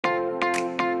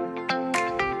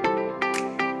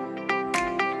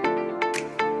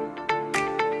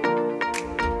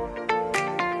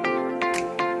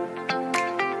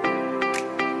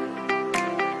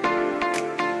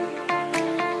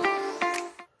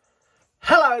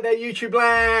Hello there YouTube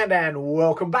land, and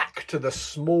welcome back to the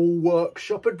Small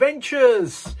Workshop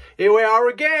Adventures. Here we are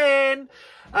again.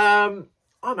 I'm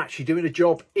actually doing a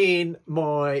job in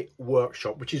my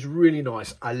workshop, which is really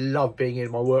nice. I love being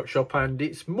in my workshop, and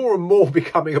it's more and more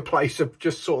becoming a place of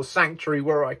just sort of sanctuary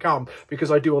where I come, because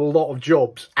I do a lot of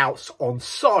jobs out on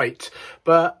site.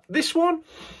 But this one,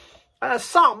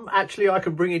 some actually I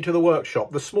can bring into the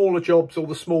workshop, the smaller jobs or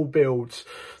the small builds.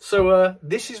 So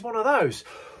this is one of those.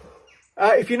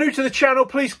 If you're new to the channel,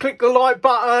 please click the like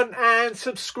button and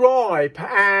subscribe.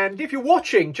 And if you're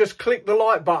watching, just click the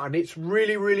like button. It's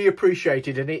really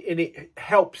appreciated, and it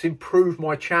helps improve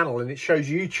my channel, and it shows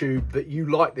YouTube that you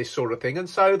like this sort of thing, and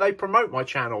so they promote my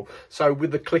channel. So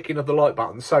with the clicking of the like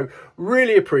button, so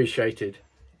really appreciated.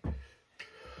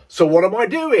 So what am I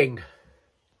doing?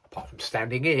 Apart from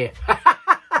standing here.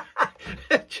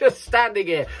 Just standing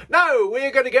here. No,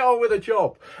 we're going to get on with the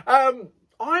job.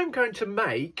 I'm going to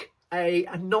make a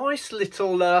nice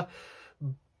little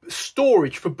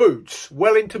storage for boots,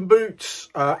 Wellington boots,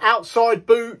 outside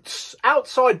boot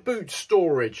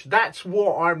storage. That's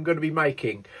what I'm going to be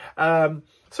making. So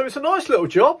it's a nice little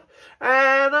job,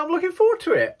 and I'm looking forward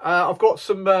to it. I've got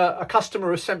some, a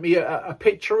customer has sent me a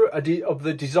picture of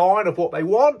the design of what they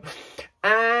want,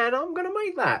 and I'm going to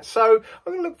make that. So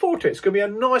I'm going to look forward to it. It's going to be a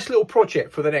nice little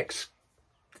project for the next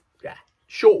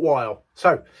short while.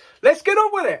 So let's get on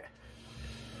with it.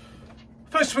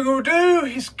 First thing we'll do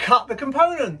is cut the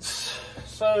components.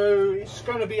 So it's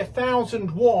going to be 1,000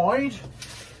 wide.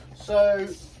 So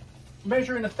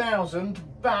measuring 1,000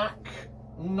 back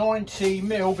 90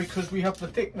 mil, because we have the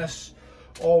thickness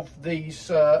of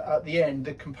these at the end,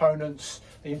 the components,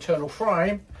 the internal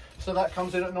frame. So that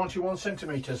comes in at 91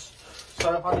 centimeters.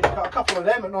 So I need to cut a couple of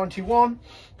them at 91,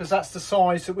 because that's the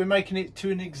size that we're making it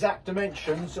to, an exact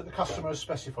dimensions that the customer has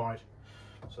specified.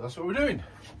 So that's what we're doing.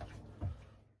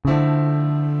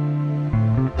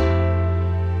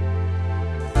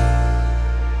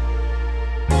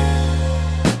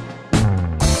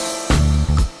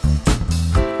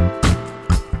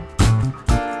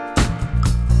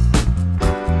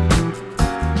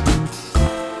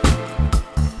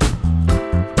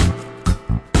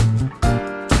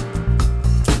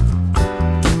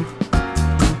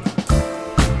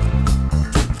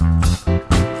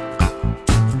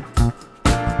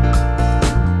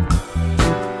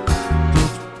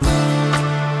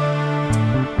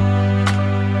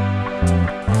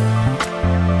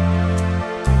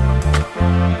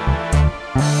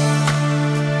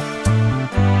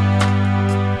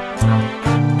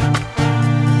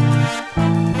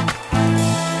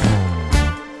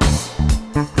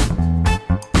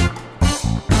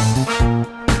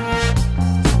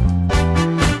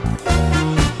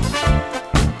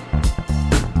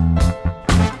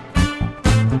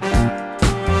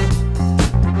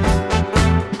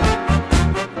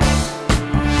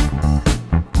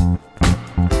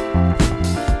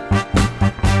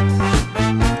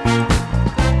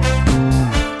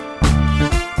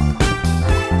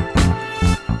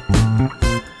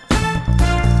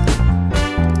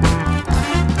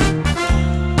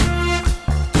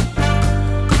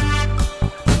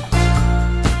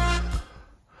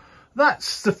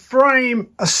 That's the frame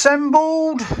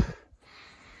assembled.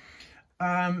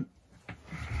 Looking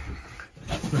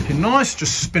nice.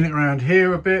 Just spin it around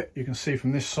here a bit. You can see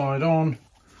from this side on.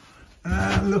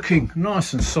 Looking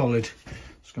nice and solid.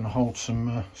 It's going to hold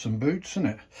some boots, isn't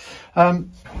it?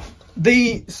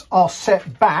 These are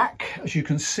set back, as you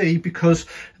can see, because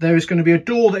there is going to be a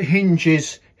door that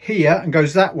hinges here and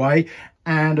goes that way,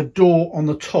 and a door on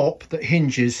the top that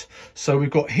hinges. So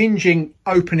we've got hinging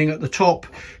opening at the top,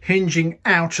 hinging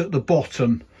out at the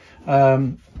bottom.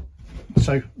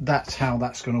 So that's how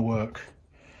that's going to work.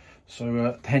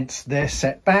 So hence they're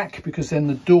set back, because then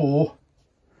the door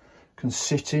can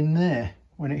sit in there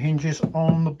when it hinges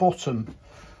on the bottom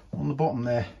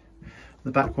there.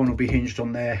 The back one will be hinged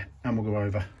on there, and we'll go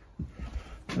over.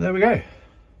 So there we go.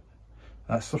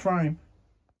 That's the frame.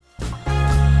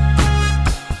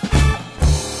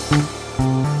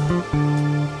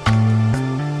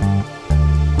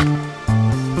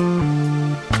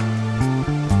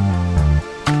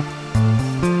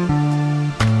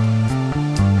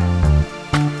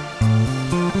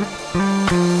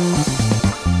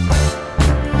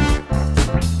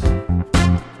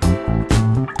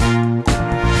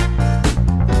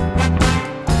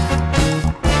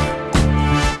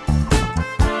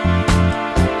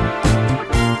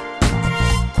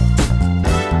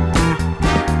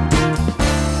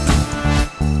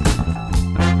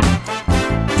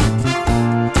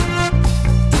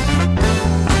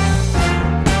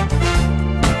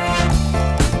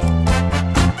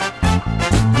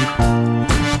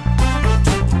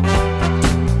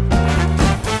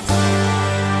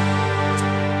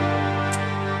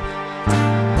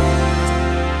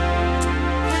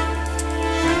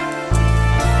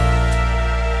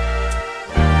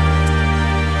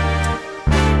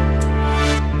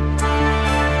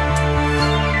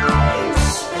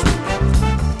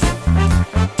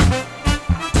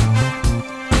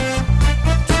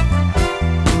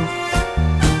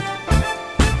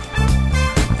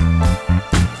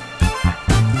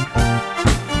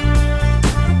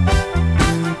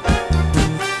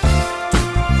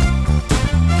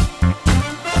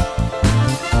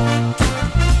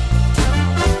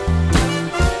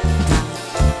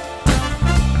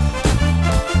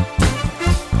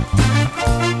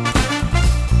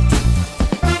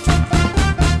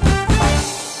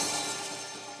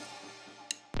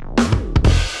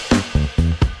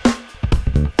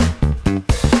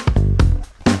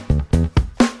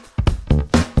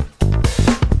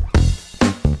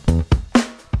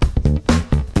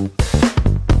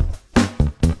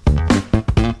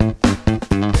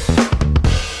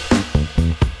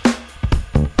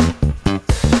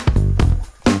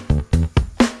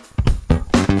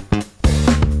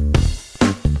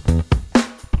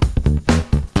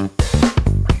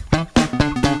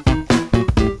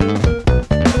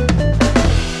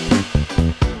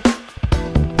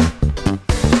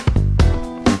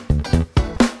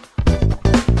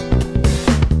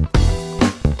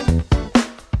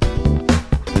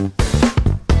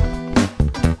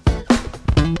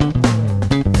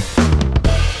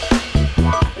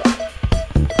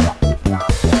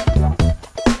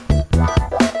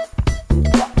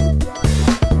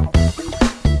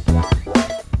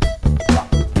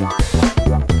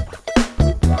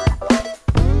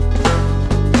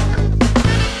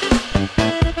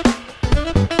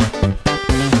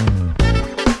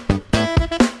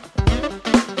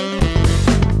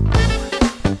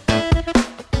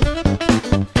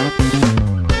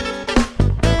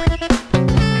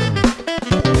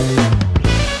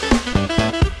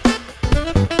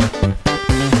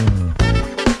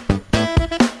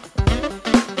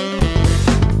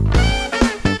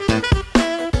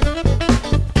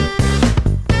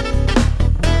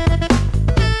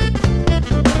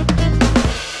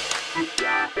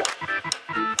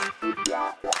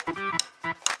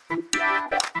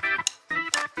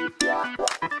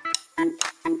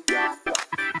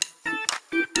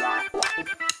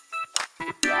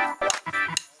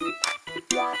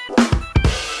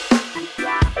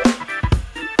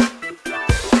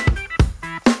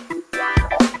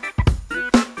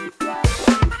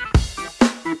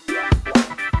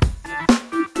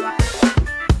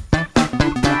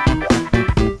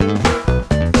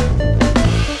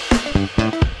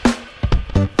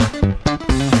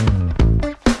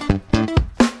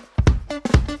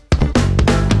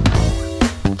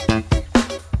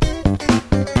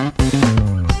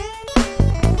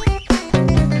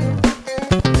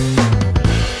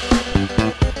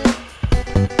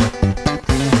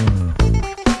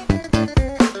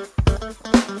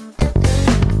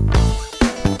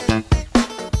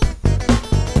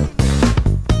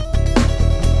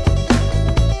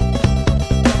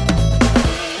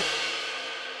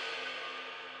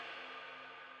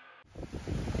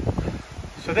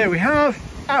 we have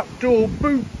outdoor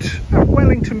boot,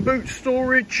 Wellington boot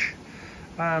storage,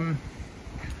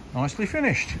 nicely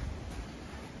finished.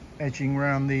 Edging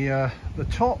around the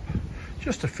top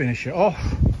just to finish it off.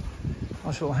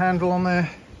 Nice little handle on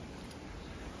there.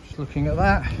 Just looking at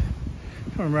that.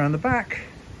 Coming around the back.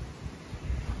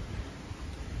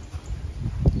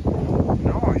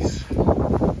 Nice.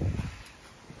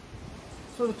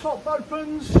 So the top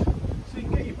opens, so you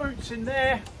can get your boots in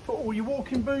there, put all your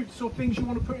walking boots or things you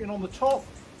want to put in on the top.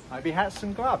 Maybe hats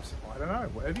and gloves, I don't know,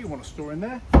 whatever you want to store in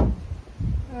there.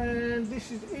 And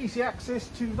this is easy access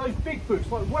to those big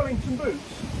boots, like Wellington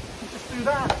boots. You just do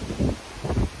that,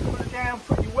 put it down,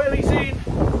 put your wellies in,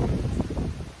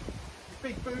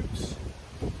 big boots,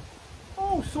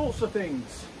 all sorts of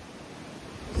things.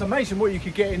 It's amazing what you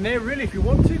could get in there really if you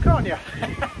want to, can't you?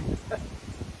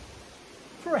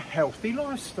 For a healthy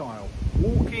lifestyle,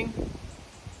 walking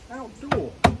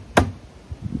outdoor,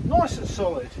 nice and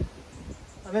solid.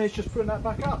 And then it's just putting that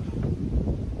back up,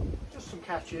 just some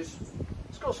catches.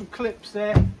 It's got some clips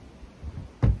there.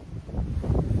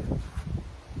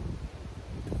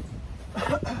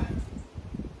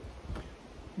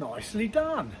 Nicely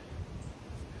done.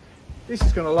 This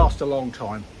is going to last a long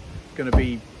time. Going to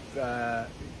be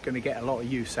going to get a lot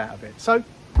of use out of it. So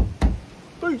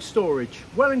boot storage,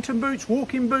 Wellington boots,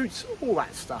 walking boots, all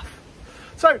that stuff.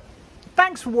 So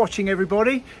thanks for watching,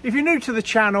 everybody. If you're new to the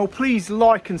channel, please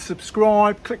like and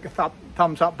subscribe, click the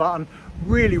thumbs up button,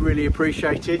 really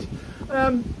appreciated.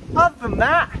 Other than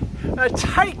that,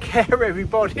 take care,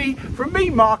 everybody. From me,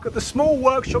 Mark, at the Small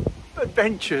Workshop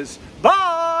Adventures. Bye.